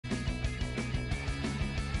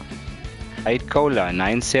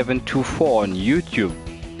8cola9724 on YouTube.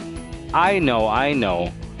 I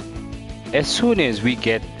know. As soon as we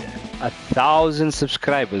get 1,000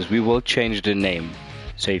 subscribers, we will change the name.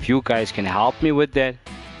 So if you guys can help me with that,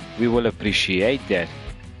 we will appreciate that.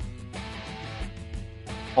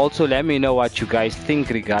 Also, let me know what you guys think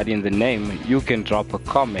regarding the name. You can drop a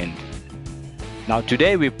comment. Now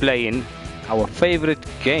today we're playing our favorite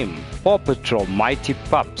game, Paw Patrol Mighty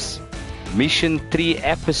Pups, Mission 3,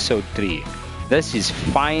 Episode 3. This is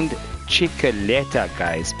Find Chickaletta,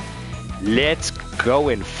 guys. Let's go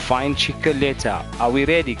and find Chickaletta. Are we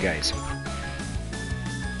ready, guys?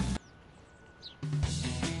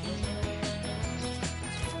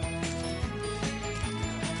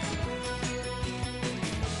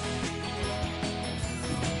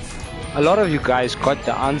 A lot of you guys got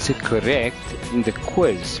the answer correct in the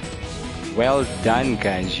quiz. Well done,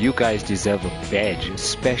 guys. You guys deserve a badge, a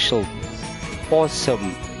special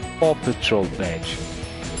awesome Paw Patrol badge.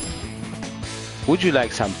 Would you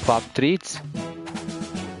like some pup treats?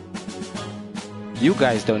 You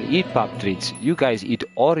guys don't eat pup treats. You guys eat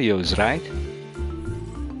Oreos, right?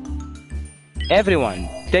 Everyone,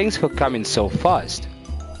 thanks for coming so fast.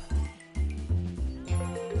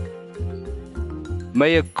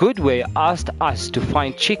 May a good way asked us to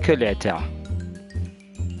find Chickaletta.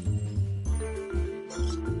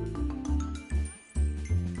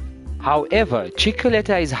 However,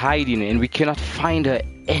 Chickaletta is hiding and we cannot find her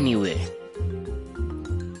anywhere.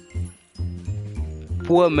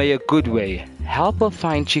 Poor May a good way, help her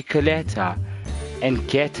find Chickaletta and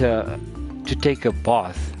get her to take a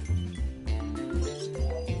bath.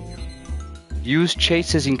 Use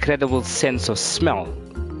Chase's incredible sense of smell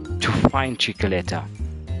to find Chickaletta.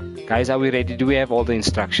 Guys, are we ready? Do we have all the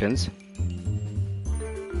instructions?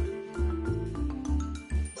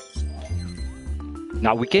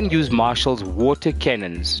 Now we can use Marshall's water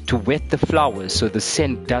cannons to wet the flowers so the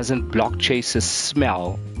scent doesn't block Chase's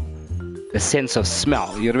smell. The sense of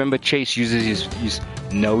smell. You remember Chase uses his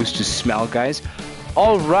nose to smell, guys?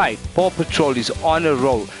 Alright, Paw Patrol is on a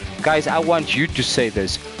roll. Guys, I want you to say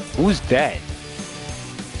this. Who's that?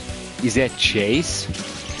 Is that Chase?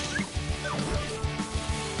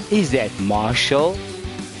 Is that Marshall?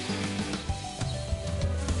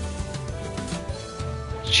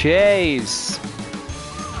 Chase!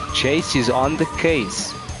 Chase is on the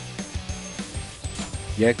case.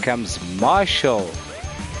 Here comes Marshall.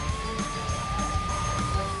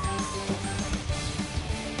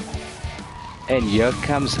 And here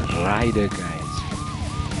comes Ryder, guys.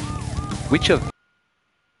 Which of...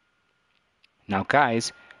 Now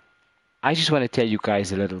guys, I just want to tell you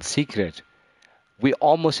guys a little secret. We're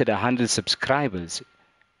almost at 100 subscribers.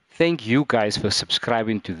 Thank you guys for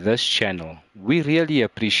subscribing to this channel. We really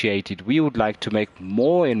appreciate it. We would like to make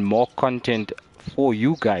more and more content for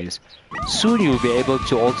you guys. Soon you'll be able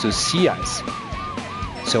to also see us.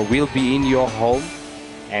 So we'll be in your home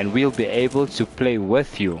and we'll be able to play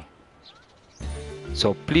with you.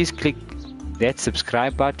 So please click that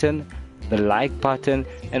subscribe button, the like button,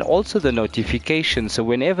 and also the notification, so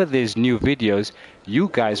whenever there's new videos, you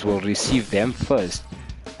guys will receive them first.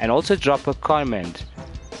 And also drop a comment.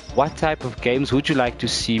 What type of games would you like to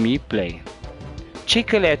see me play?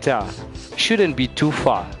 Chickaletta shouldn't be too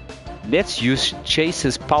far. Let's use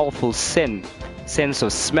Chase's powerful sense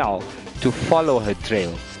of smell to follow her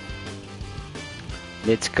trail.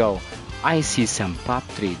 Let's go. I see some pup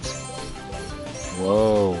treats.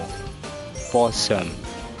 Whoa, awesome.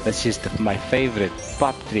 That's just my favorite,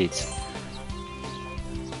 pup treats.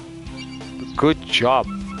 Good job.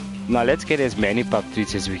 Now let's get as many pup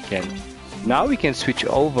treats as we can. Now we can switch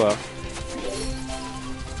over.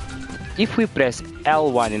 If we press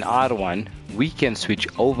L1 and R1, we can switch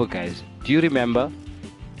over, guys. Do you remember?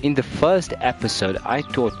 In the first episode, I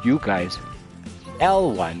taught you guys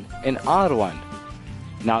L1 and R1.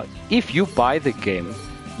 Now, if you buy the game,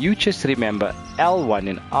 you just remember L1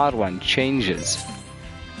 and R1 changes.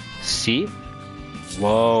 See?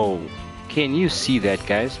 Whoa. Can you see that,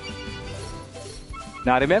 guys?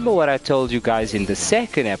 Now remember what I told you guys in the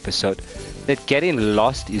second episode, that getting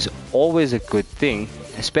lost is always a good thing,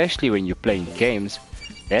 especially when you're playing games.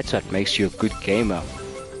 That's what makes you a good gamer.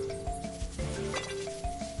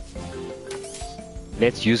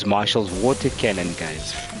 Let's use Marshall's water cannon,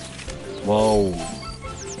 guys. Whoa.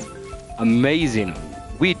 Amazing.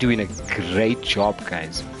 We're doing a great job,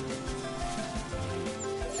 guys.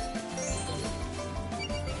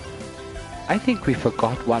 I think we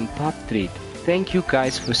forgot one pup treat. Thank you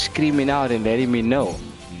guys for screaming out and letting me know.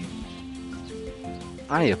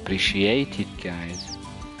 I appreciate it, guys.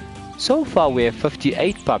 So far we have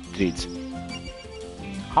 58 pup treats.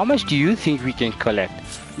 How much do you think we can collect?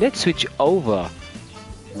 Let's switch over.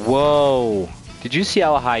 Whoa! Did you see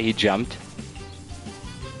how high he jumped?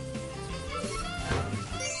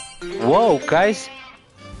 Whoa, guys!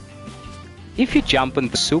 If you jump on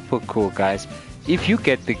the super cool, guys. If you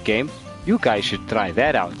get the game, you guys should try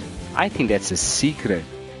that out. I think that's a secret.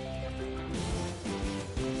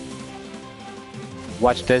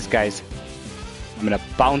 Watch this, guys. I'm gonna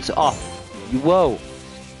bounce off. Whoa!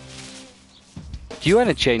 Do you want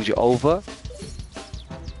to change over?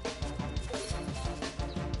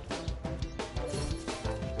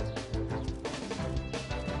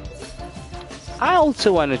 I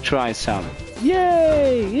also want to try some.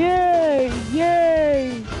 Yay! Yay!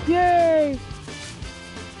 Yay! Yay!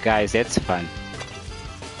 Guys, that's fun.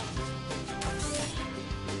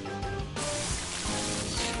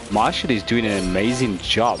 Marshall is doing an amazing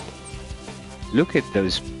job. Look at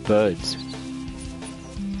those birds.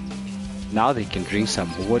 Now they can drink some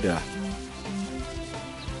water.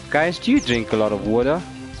 Guys, do you drink a lot of water?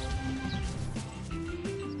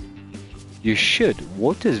 You should.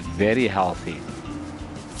 Water is very healthy.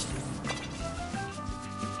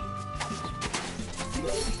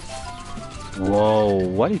 Whoa,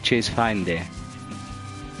 what did Chase find there?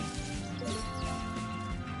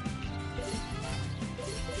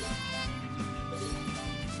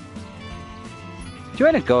 Do you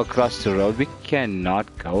want to go across the road? We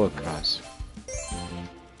cannot go across.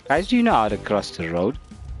 Guys, do you know how to cross the road?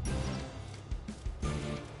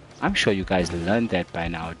 I'm sure you guys learned that by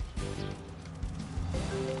now.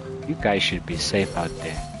 You guys should be safe out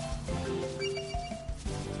there.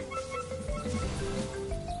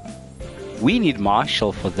 We need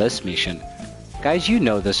Marshall for this mission. Guys, you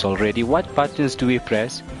know this already. What buttons do we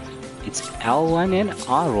press? It's L1 and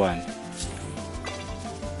R1.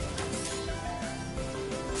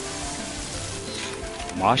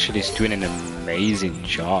 Marshall is doing an amazing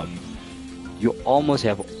job. You almost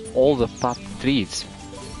have all the pup treats.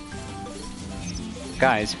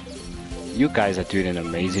 Guys, you guys are doing an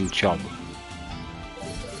amazing job.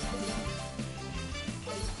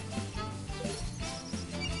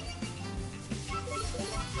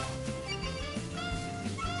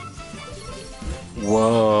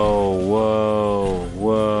 Whoa, whoa,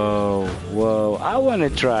 whoa, whoa. I want to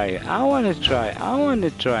try. I want to try. I want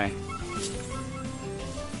to try.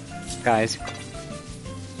 Guys.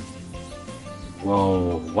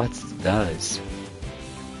 Whoa, what's this?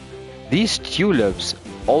 These tulips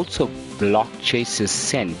also block Chase's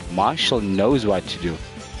scent. Marshall knows what to do.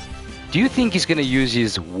 Do you think he's going to use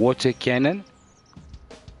his water cannon?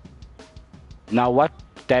 Now what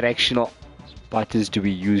directional buttons do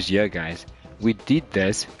we use here, guys? We did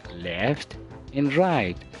this left and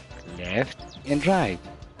right, left and right.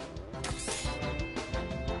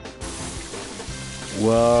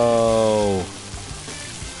 Whoa!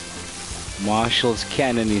 Marshall's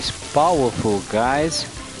cannon is powerful, guys.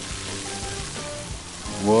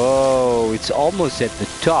 Whoa, it's almost at the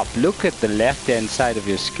top. Look at the left-hand side of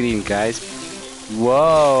your screen, guys.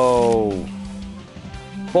 Whoa!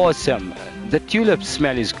 Awesome. The tulip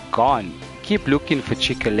smell is gone. Keep looking for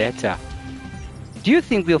Chickaletta. Do you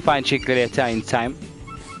think we'll find Chickaletta in time?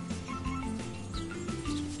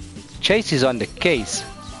 Chase is on the case.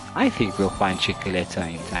 I think we'll find Chickaletta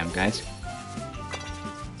in time, guys.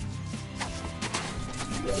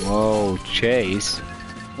 Whoa, Chase.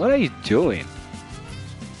 What are you doing?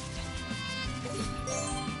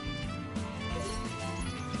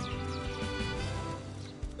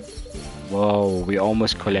 Whoa, we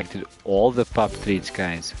almost collected all the pup treats,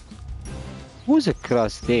 guys. Who's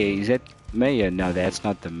across there? Is that Mayor? No, that's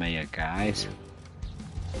not the mayor, guys.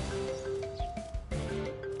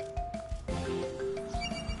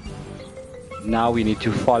 Now we need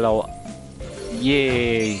to follow.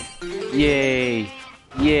 Yay! Yay!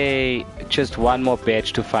 Yay! Just one more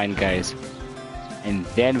badge to find, guys. And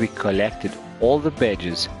then we collected all the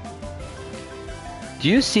badges. Do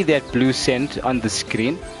you see that blue scent on the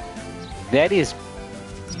screen? That is...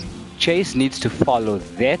 Chase needs to follow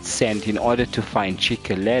that scent in order to find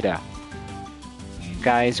Chickaletta.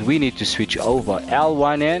 Guys, we need to switch over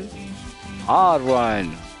L1 and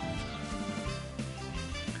R1.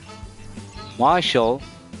 Marshall,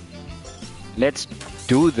 let's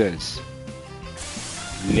do this.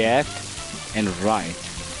 Left and right.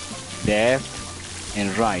 Left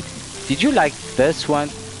and right. Did you like this one?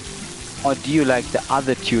 Or do you like the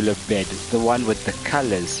other tulip bed? The one with the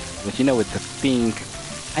colors. With, you know, with the pink.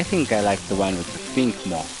 I think I like the one with the pink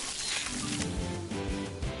more.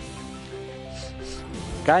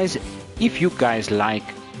 Guys, if you guys like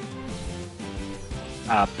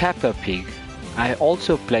Peppa Pig, I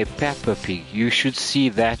also play Peppa Pig. You should see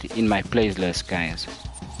that in my playlist, guys.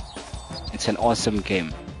 It's an awesome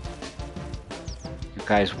game. You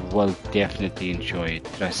guys will definitely enjoy it,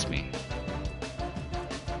 trust me.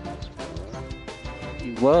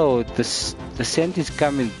 Whoa, the scent is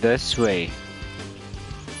coming this way.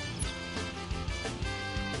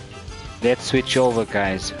 Let's switch over,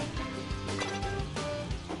 guys.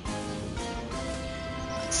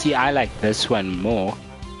 See, I like this one more.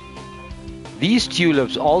 These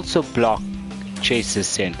tulips also block Chase's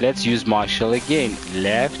scent. Let's use Marshall again.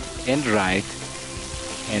 Left and right.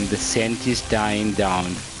 And the scent is dying down.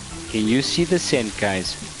 Can you see the scent,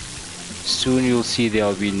 guys? Soon you'll see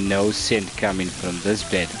there'll be no scent coming from this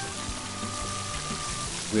bed.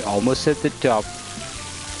 We're almost at the top.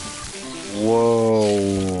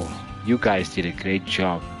 Whoa. You guys did a great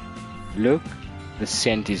job. Look, the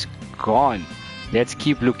scent is gone. Let's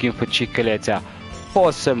keep looking for Chickaletta.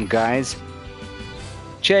 Awesome, guys.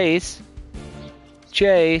 Chase,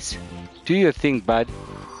 do your thing, bud.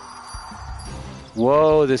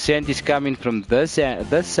 Whoa, the scent is coming from this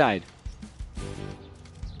side.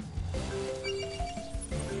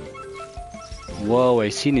 Whoa, I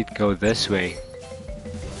seen it go this way.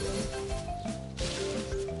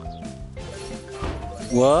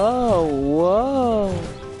 Whoa.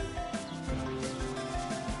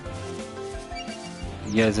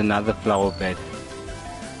 Here's another flower bed.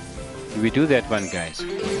 Did we do that one, guys?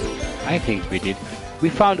 I think we did. We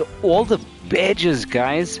found all the badges,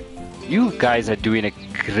 guys. You guys are doing a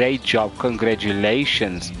great job.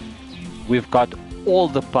 Congratulations. We've got all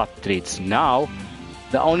the pup traits. Now,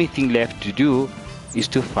 the only thing left to do is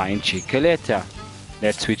to find Chickaletta.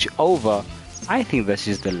 Let's switch over. I think this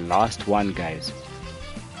is the last one, guys.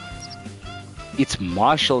 It's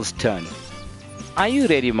Marshall's turn. Are you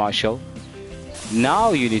ready, Marshall?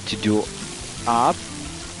 Now you need to do up,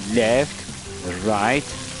 left, right,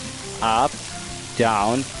 up,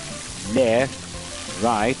 down, left,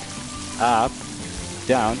 right, up,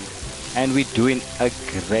 down. And we're doing a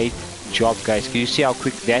great job, guys. Can you see how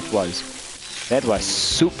quick that was? That was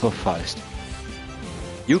super fast.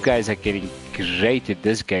 You guys are getting great at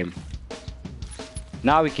this game.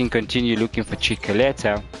 Now we can continue looking for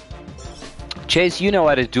Chickaletta. Chase, you know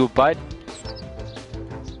what to do, bud.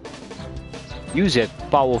 Use that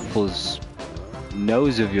powerful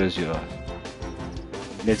nose of yours.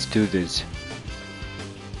 Let's do this.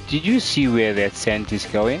 Did you see where that scent is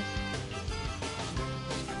going?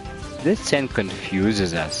 This scent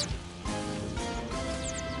confuses us.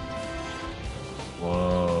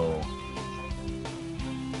 Whoa.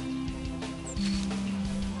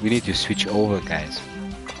 We need to switch over, guys.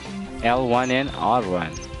 L1 and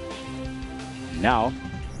R1. Now,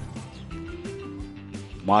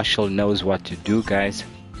 Marshall knows what to do, guys.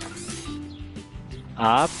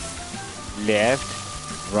 Up,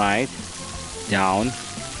 left, right, down.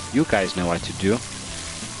 You guys know what to do.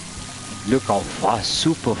 Look how fast,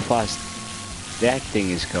 super fast that thing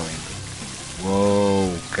is going.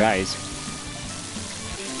 Whoa, guys.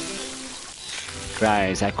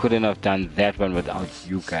 Guys, I couldn't have done that one without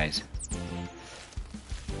you guys.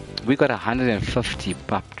 We got 150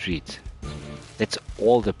 pup treats. That's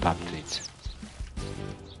all the pup treats.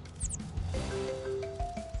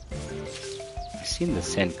 I've seen the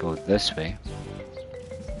scent go this way.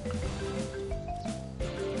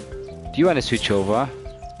 Do you want to switch over?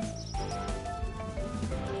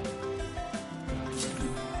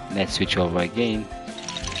 Let's switch over again.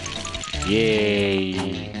 Yay!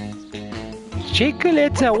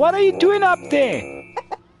 Chickaletta, what are you doing up there?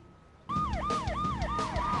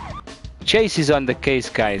 Chase is on the case,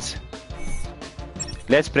 guys.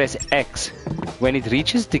 Let's press X. When it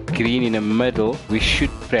reaches the green in the middle, we should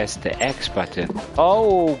press the X button.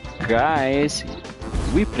 Oh, guys,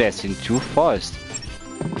 we pressing too fast.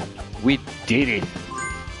 We did it.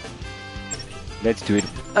 Let's do it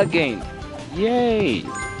again. Yay!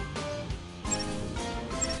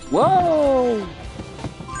 Whoa!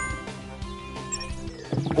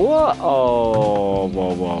 Whoa! Whoa!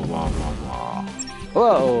 Whoa! Whoa! Whoa!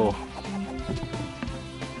 Whoa! Whoa!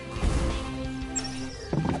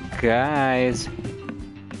 Guys,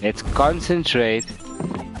 let's concentrate.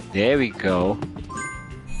 There we go.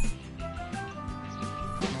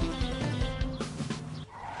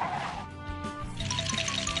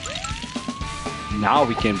 Now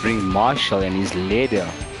we can bring Marshall and his leader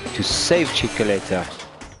to save Chickaletta.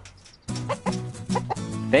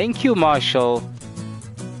 Thank you, Marshall.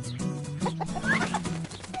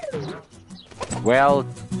 Well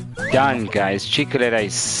done, guys. Chickaletta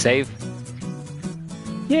is safe.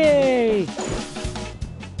 Yay!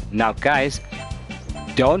 Now, guys,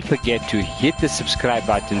 don't forget to hit the subscribe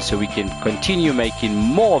button so we can continue making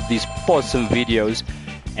more of these awesome videos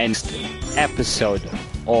and episode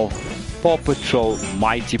of Paw Patrol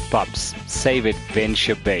Mighty Pups Save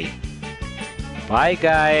Adventure Bay. Bye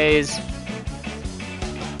guys!